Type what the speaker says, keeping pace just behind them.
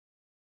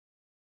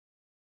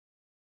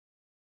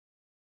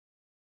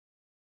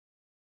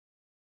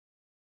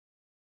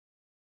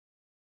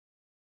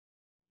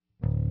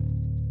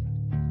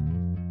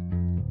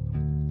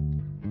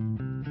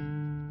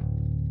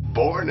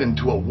Born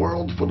into a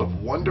world full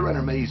of wonder and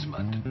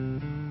amazement,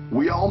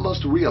 we all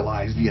must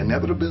realize the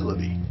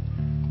inevitability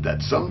that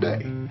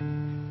someday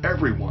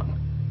everyone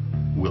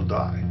will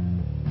die.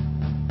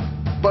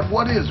 But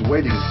what is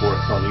waiting for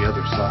us on the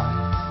other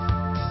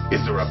side? Is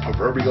there a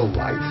proverbial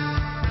life?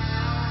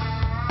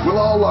 Will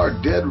all our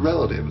dead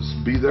relatives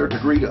be there to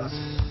greet us?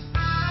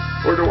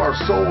 Or do our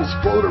souls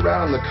float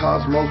around the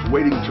cosmos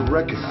waiting to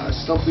recognize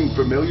something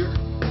familiar?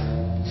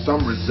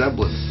 Some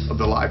resemblance of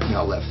the life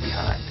now left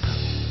behind.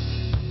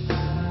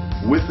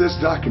 With this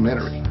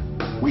documentary,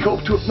 we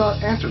hope to, if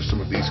not answer some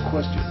of these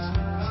questions,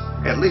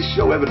 at least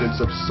show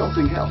evidence of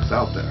something else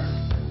out there,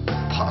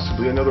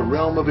 possibly another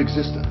realm of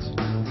existence.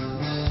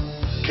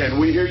 Can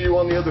we hear you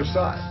on the other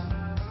side?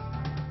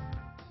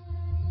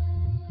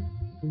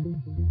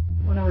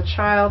 When I was a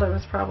child, I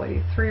was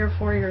probably 3 or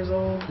 4 years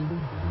old,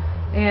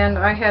 and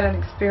I had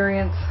an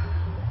experience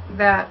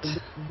that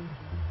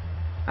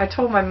I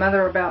told my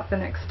mother about the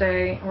next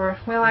day, or,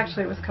 well,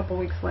 actually it was a couple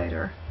weeks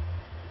later.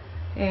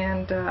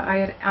 And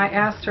I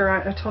asked her,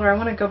 I told her I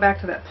want to go back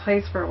to that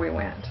place where we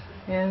went.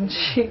 And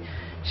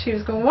she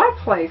was going, what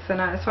place? And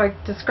so I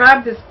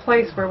described this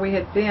place where we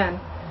had been,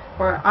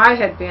 where I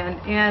had been,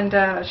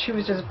 and she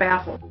was just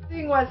baffled. The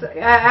thing was,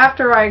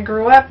 after I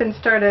grew up and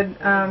started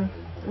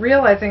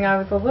realizing I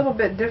was a little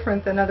bit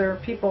different than other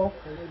people,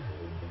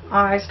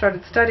 I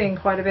started studying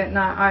quite a bit, and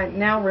I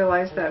now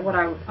realize that what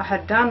I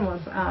had done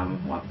was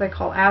what they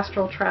call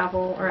astral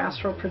travel or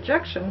astral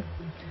projection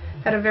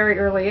at a very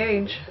early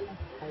age.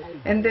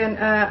 And then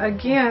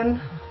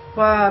again,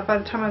 by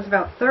the time I was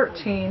about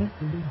 13,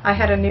 I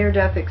had a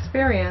near-death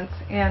experience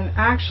and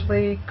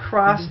actually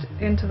crossed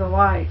into the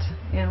light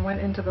and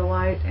went into the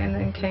light and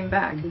then came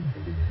back.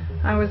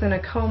 I was in a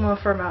coma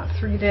for about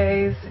 3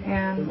 days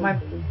and my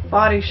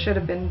body should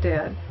have been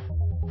dead.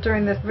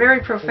 During this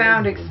very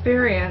profound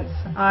experience,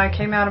 I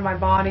came out of my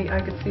body. I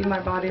could see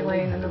my body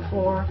laying in the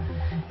floor.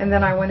 And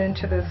then I went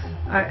into this,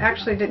 I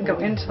actually didn't go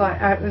into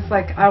light, it was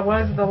like I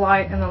was the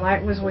light and the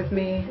light was with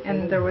me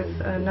and there was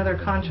another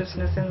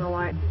consciousness in the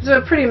light. It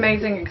was a pretty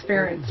amazing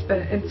experience, but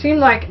it seemed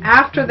like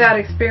after that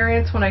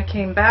experience when I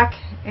came back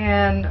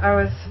and I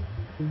was,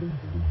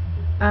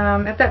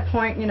 at that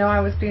point, you know,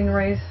 I was being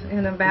raised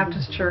in a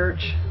Baptist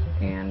church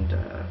and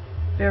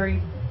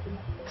very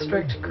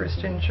strict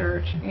Christian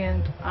church,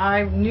 and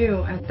I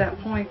knew at that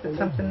point that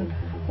something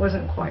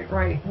wasn't quite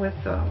right with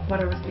what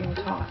I was being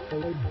taught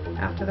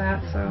after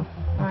that. So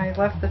I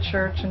left the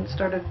church and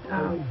started,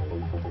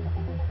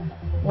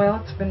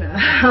 well, it's been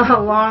a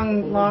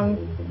long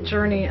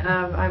journey.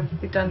 I've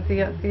done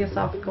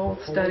theosophical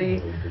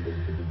study.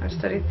 I've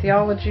studied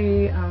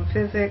theology,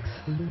 physics,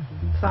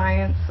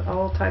 science,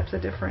 all types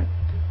of different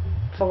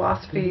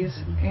philosophies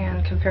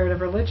and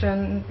comparative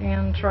religion,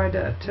 and tried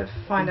to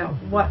find out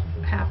what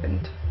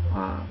happened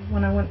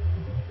when I went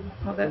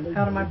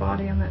out of my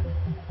body on that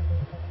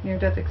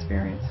near-death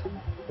experience.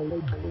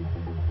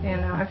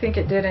 And I think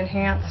it did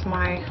enhance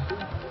my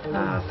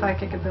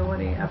psychic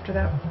ability. After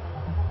that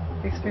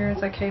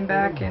experience, I came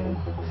back and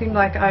it seemed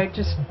like I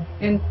just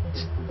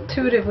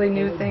intuitively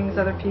knew things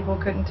other people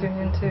couldn't tune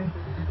into.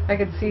 I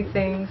could see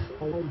things.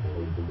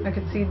 I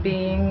could see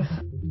beings.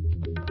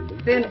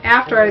 Then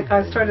after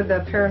I started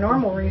the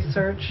paranormal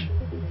research,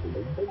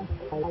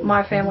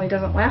 my family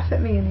doesn't laugh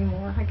at me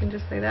anymore. I can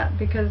just say that,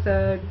 because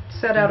I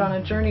set out on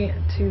a journey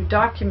to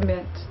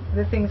document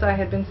the things I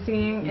had been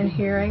seeing and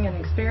hearing and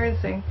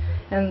experiencing,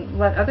 and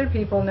let other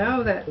people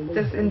know that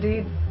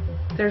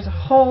there's a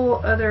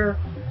whole other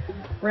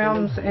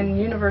realms and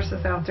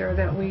universes out there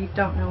that we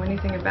don't know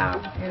anything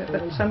about,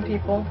 but some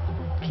people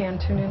can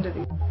tune into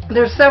these.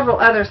 There's several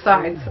other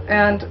sides,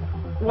 and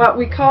what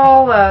we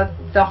call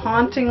the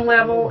haunting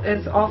level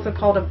is also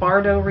called a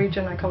Bardo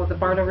region. I call it the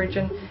Bardo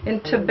region.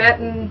 In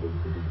Tibetan,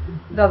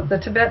 the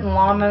Tibetan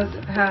lamas,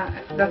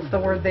 that's the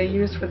word they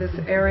use for this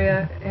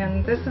area,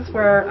 and this is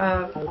where,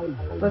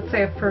 let's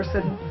say a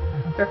person,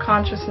 their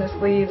consciousness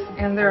leaves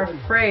and they're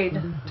afraid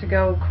to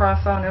go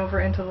cross on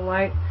over into the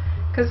light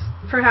because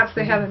perhaps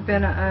they haven't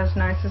been as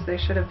nice as they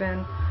should have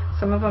been.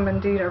 Some of them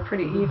indeed are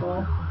pretty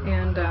evil,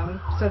 and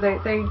so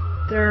they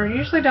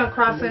usually don't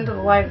cross into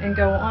the light and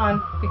go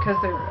on because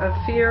they're of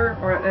fear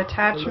or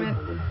attachment.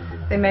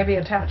 They may be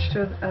attached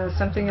to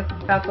something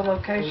about the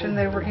location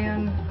they were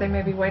in. They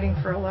may be waiting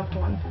for a loved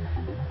one.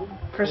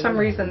 For some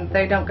reason,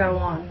 they don't go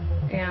on,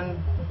 and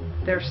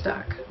they're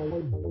stuck.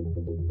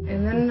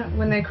 And then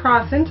when they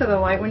cross into the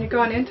light, when you go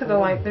on into the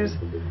light, there's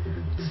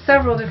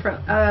several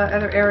different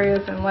other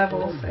areas and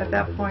levels at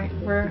that point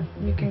where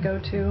you can go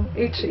to.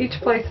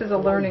 Each place is a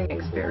learning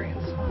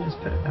experience. I'll just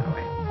put it that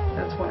way.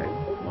 That's what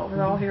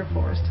we're all here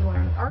for, is to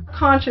learn. Our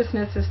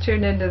consciousness is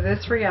tuned into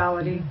this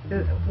reality.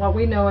 What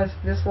we know as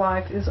this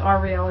life is our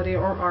reality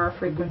or our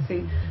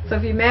frequency. So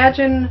if you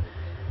imagine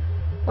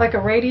like a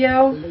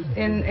radio,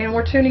 and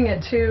we're tuning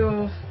it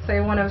to, say,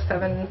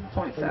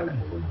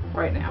 107.7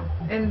 right now.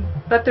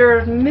 But there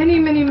are many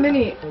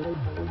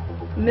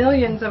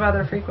millions of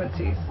other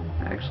frequencies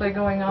actually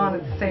going on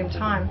at the same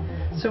time.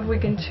 So if we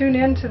can tune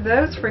into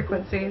those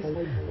frequencies,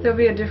 there'll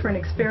be a different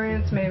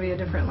experience, maybe a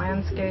different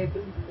landscape,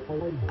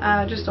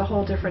 just a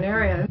whole different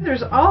area.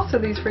 There's also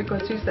these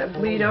frequencies that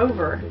bleed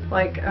over,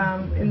 like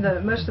in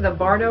most of the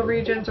Bardo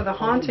regions or the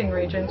haunting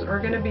regions are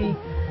going to be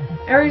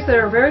areas that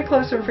are very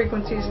close in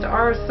frequencies to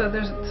ours, so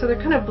they're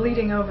kind of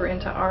bleeding over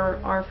into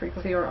our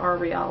frequency or our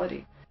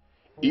reality.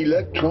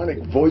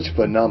 Electronic voice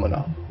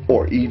phenomena,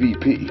 or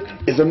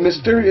EVP, is a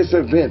mysterious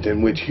event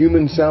in which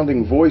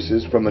human-sounding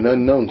voices from an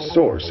unknown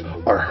source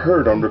are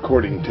heard on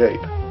recording tape.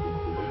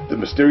 The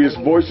mysterious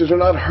voices are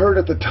not heard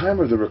at the time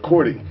of the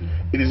recording.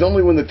 It is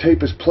only when the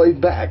tape is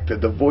played back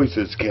that the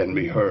voices can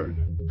be heard.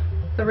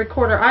 The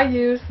recorder I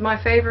use,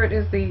 my favorite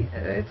is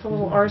it's a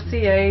little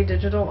RCA,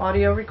 digital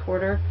audio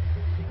recorder.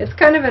 It's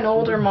kind of an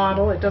older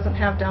model. It doesn't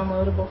have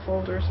downloadable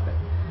folders, but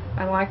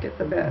I like it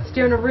the best.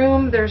 You're in a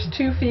room, there's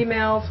two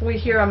females, we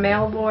hear a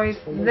male voice.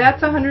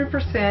 That's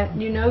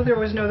 100%. You know there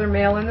was no other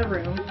male in the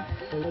room.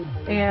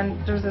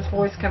 And there's this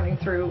voice coming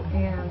through,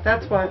 and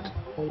that's what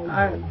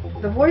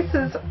the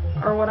voices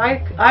are what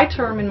I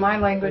term in my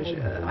language,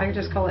 I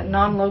just call it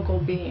non-local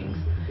beings.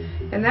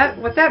 And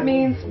what that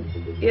means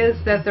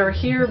is that they're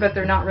here, but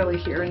they're not really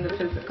here in the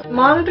physical.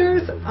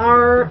 Monitors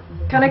are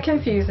kind of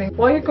confusing.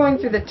 While you're going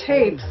through the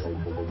tapes,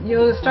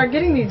 you'll start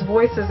getting these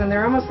voices, and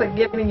they're almost like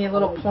giving you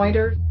little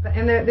pointers.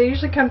 And they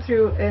usually come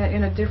through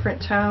in a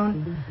different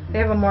tone. They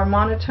have a more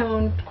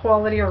monotone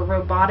quality or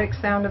robotic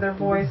sound to their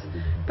voice.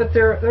 But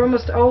they're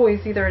almost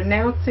always either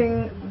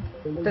announcing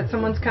that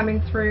someone's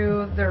coming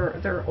through,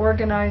 they're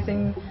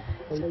organizing.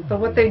 But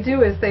what they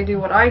do is they do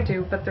what I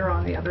do, but they're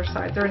on the other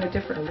side. They're in a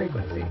different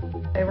frequency.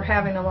 They were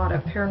having a lot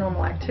of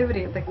paranormal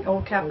activity at the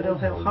old Capitol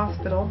Hill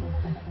Hospital.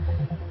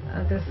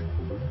 This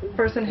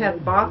person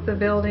had bought the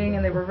building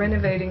and they were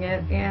renovating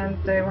it, and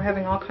they were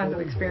having all kinds of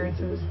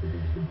experiences.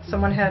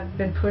 Someone had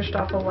been pushed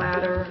off a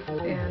ladder,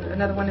 and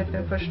another one had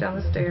been pushed down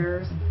the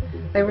stairs.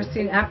 They were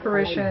seeing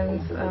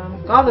apparitions,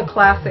 all the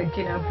classic,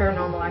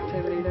 paranormal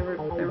activity they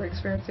were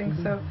experiencing.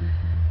 So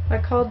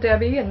I called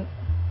Debbie, and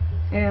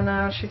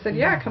she said,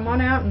 yeah, come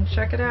on out and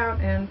check it out.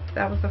 And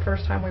that was the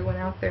first time we went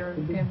out there,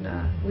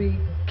 and we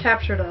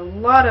captured a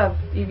lot of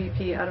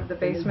EVP out of the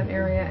basement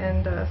area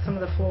and some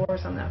of the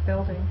floors on that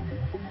building.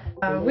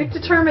 We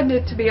determined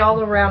it to be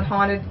all around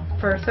haunted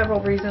for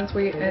several reasons.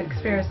 We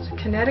experienced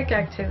kinetic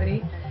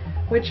activity,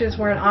 which is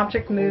where an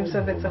object moves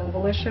of its own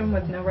volition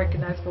with no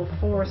recognizable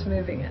force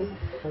moving it.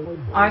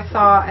 I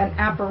saw an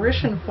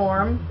apparition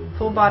form,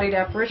 full-bodied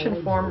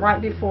apparition form,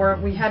 right before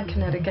we had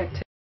kinetic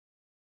activity.